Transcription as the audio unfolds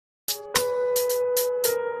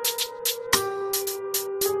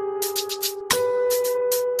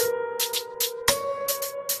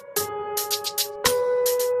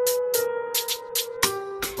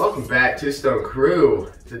Welcome back to Stone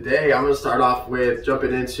Crew. Today I'm going to start off with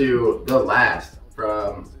jumping into The Last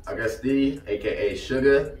from Agust, aka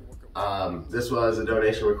Sugar. This was a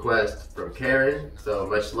donation request from Karin, so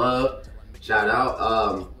much love, shout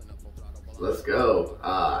out. Let's go.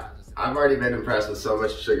 I've already been impressed with so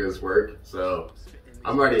much of Sugar's work, so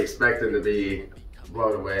I'm already expecting to be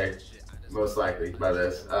blown away, most likely, by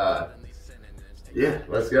this. Yeah,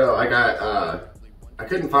 let's go. I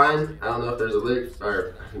couldn't find, I don't know if there's a lyric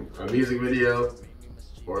or a music video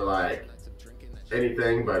or like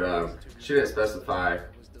anything, but she didn't specify,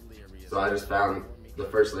 so I just found the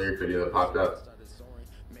first lyric video that popped up.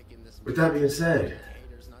 With that being said,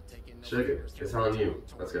 Sugar, it's on you.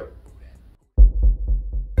 Let's go.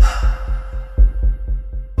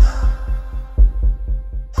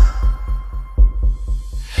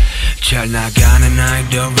 잘 나가는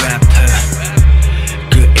아이돌 래퍼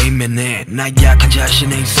그 이면에 나 약한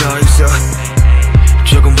자신이 서있어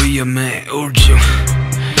조금 위험해 우울증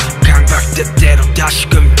강박대대로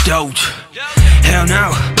다시금 도주 Hell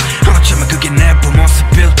no 어쩌면 그게 내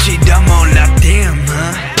부모습일지도 몰라 damn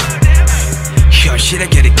현실의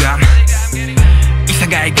괴리감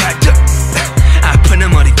이상가의 갈등 아픈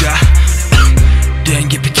머리가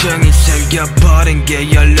땡기피증이 생겨버린 게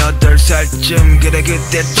 18살쯤 그래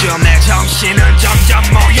그때쯤 내 정신은 점점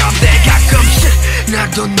모여대 가끔씩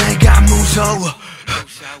나도 내가 무서워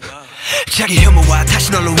자기 혐오와 다시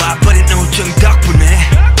놀러 와버린 우울증 덕분에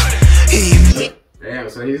Damn,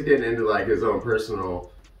 so he's getting into like his own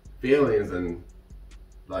personal feelings and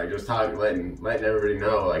like just letting everybody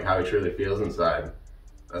know like how he truly feels inside.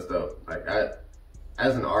 That's dope. Like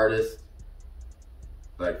as an artist,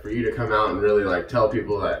 like for you to come out and really like tell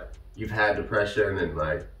people that you've had depression and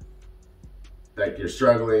like you're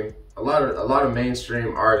struggling. A lot of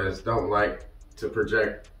mainstream artists don't like to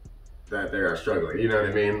project that they are struggling. You know what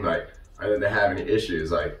I mean? Like, or that they have any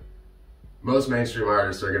issues. Like most mainstream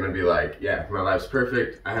artists are gonna be like, yeah, my life's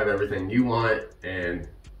perfect. I have everything you want and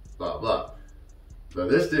blah blah. So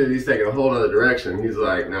this dude, he's taking a whole other direction. He's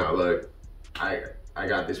like, no, look, I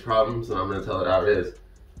got these problems and I'm gonna tell it how it is.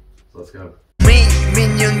 So let's go.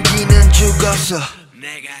 민연기는 죽었어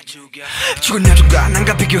내가 죽은 여전과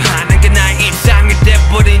난가 비교하는 게 나의 일상이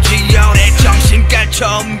돼버린 지 오래 정신깔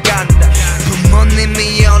처음 간다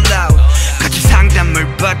부모님이 올라오 같이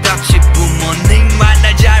상담을 받았지 부모님만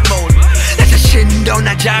날 잘 몰라 내 자신도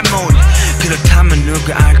날 잘 몰라 그렇다면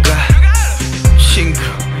누가 알까 친구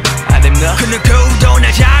아님 너 그 누구도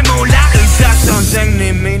날 잘 몰라 의사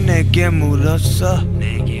선생님이 내게 물었어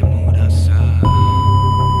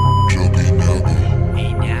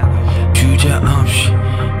주저없이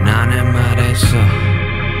나는 말했어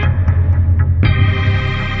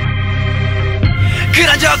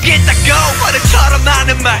그런 적 있다고 어른처럼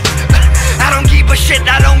하는 말 I don't give a shit,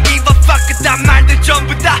 I don't give a fuck 그딴 말들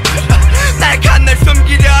전부 다 날 간날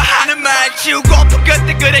숨기려 하는 말 지우고픈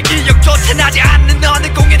그때 그래 기억조차 나지 않는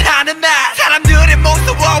너는 공연하는 말 사람들이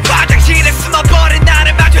무서워 화장실에 숨어버린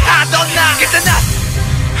나를 마주하던 나 그때 나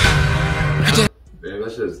Man,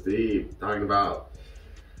 that shit's deep. Talking about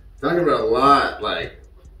a lot, like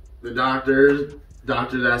the doctors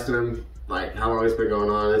asking him like how long it's been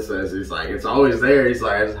going on. It says he's like it's always there. He's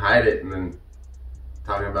like I just hide it, and then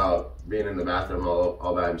talking about being in the bathroom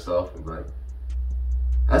all by himself and like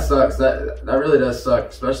that sucks. That really does suck,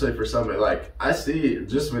 especially for somebody like I see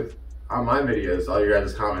just on my videos, all your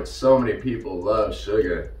guys' comments. So many people love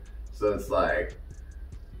Sugar, so it's like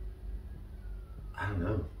I don't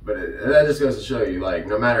know. But that just goes to show you, like,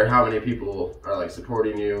 no matter how many people are, like,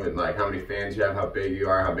 supporting you and, like, how many fans you have, how big you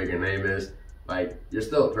are, how big your name is, like, you're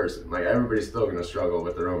still a person. Like, everybody's still going to struggle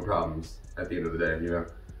with their own problems at the end of the day, you know?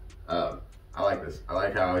 I like this. I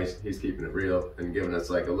like how he's keeping it real and giving us,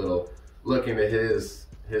 like, a little look into his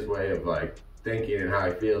way of, like, thinking and how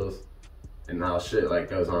he feels and how shit, like,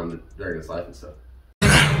 goes on during his life and stuff.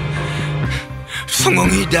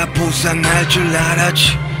 성공이다 보상할 줄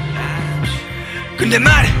알았지 근데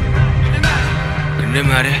말해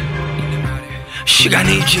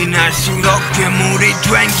시간이 지날수록 괴물이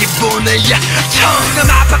된 기분이야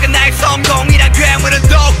처음 아파가 나의 성공이란 괴물은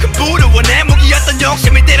더 큰 부러워 내 무기였던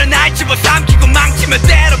욕심이 때려 날 집어삼키고 망치며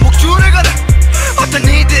때려 목줄을 걸어 어떤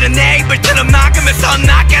이들은 내 입을 막으면서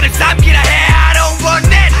낙가를 삼키라 해 I don't want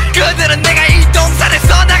it 그들은 내가 이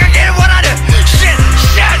동산에서 나가길 원하는 shit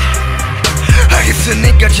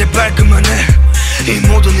알겠으니까 제발 그만해 이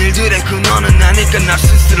모든 일들의 근원은 아니까 나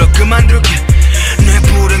스스로 그만둘게 내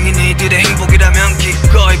불행이 니들의 행복이라면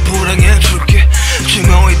기꺼이 불행해줄게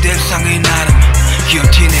증오의 대상이 나라면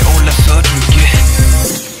기어틴에 올라서 줄게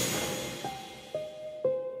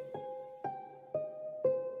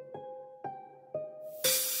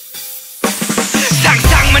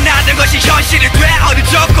상상만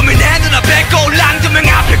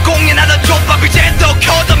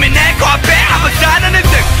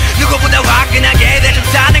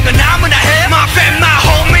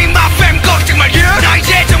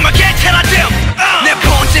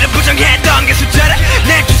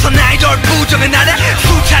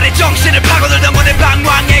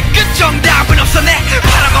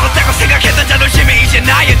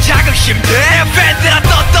자존심 내 팬들아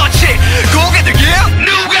떳떳이 고개 들기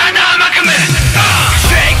누가 나만큼은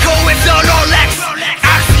세이코에서 롤렉스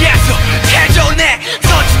악스에서 태조네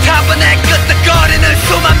서치타번에 끄떡거리는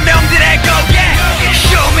수만 명들의 고개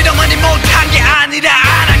쇼미더머니 못한 게 아니라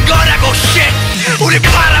안 한 거라고 shit 우리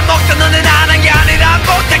팔아먹던 너는 안 한 게 아니라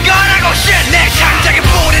못한 거라고 shit 내 창작에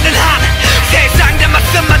뿌리는 하나 세상 다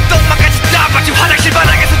맞선만 똥만까지 다 빠진 화장실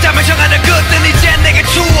바닥에서 잠을 정하는 그땐 이제 내게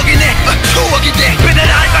추억이네 추억이네 그날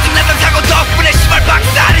알바중 났던 사고 덕분에 시발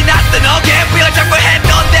박살이 났던 어깨 부여잡고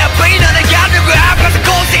했던 내 비너는 가누구 앞에서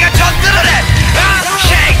고생한 척들어내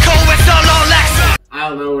쉐이코에서 롤렉스 I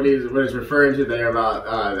don't know what he's referring to there about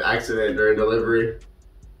the accident during delivery.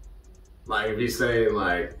 Like if he's saying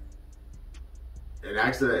like an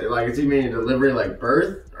accident, like is he meaning delivery like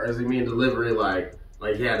birth, or does he mean delivery like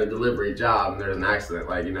he had a delivery job and there's an accident,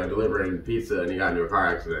 like, you know, delivering pizza and he got into a car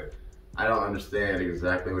accident? I don't understand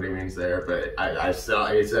exactly what he means there, but I saw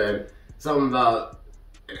he said something about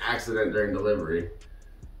an accident during delivery.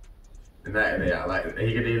 And that, yeah, like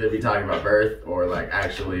he could either be talking about birth or like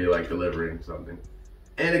actually like delivering something.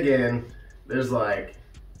 And again, there's like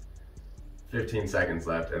 15 seconds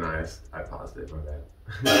left and I paused it, my bad.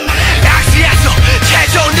 악시에서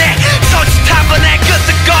태조네 서치타번에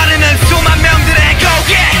끄떡거리는 수만 명들의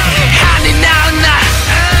고개 한이 나은 날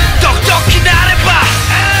똑똑히 나를 봐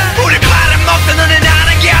우리 팔아먹던 너는 안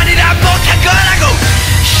한 게 아니라 못한 거라고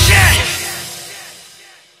shit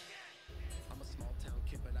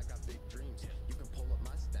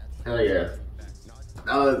Hell yeah.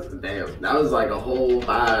 That was like a whole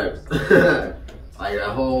vibe. Like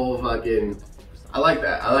a whole fucking, I like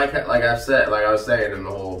that. I like I said, like I was saying in the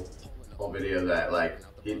whole video, that like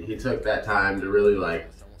he took that time to really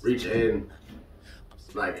like reach in,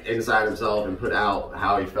 like inside himself and put out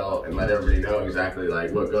how he felt and let everybody know exactly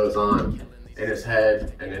like what goes on in his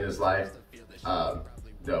head and in his life.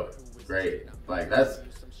 Dope, great. Like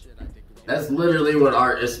that's literally what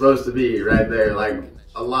art is supposed to be right there. Like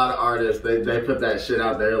a lot of artists, they put that shit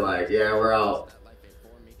out there like, yeah, we're out.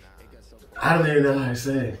 I don't even know how to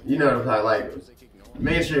say it. You know what I'm talking, like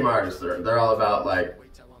mainstream artists, they're all about like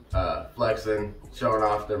flexing, showing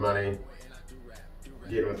off their money,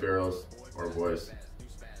 getting with girls or boys,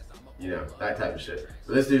 you know, that type of shit.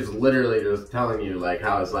 So this dude's literally just telling you like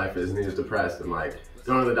how his life is and he's depressed and like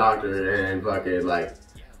going to the doctor and fucking like,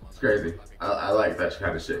 it's crazy. I like that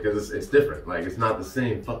kind of shit because it's different. Like it's not the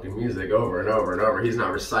same fucking music over and over and over. He's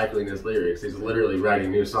not recycling his lyrics. He's literally writing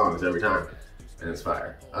new songs every time and it's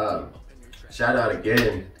fire. Shout out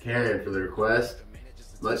again, Karin, for the request.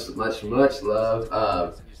 Much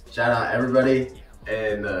love. Shout out everybody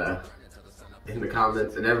and in the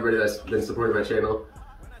comments and everybody that's been supporting my channel.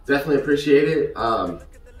 Definitely appreciate it.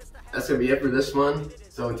 That's gonna be it for this one.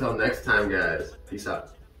 So until next time, guys, peace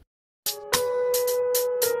out.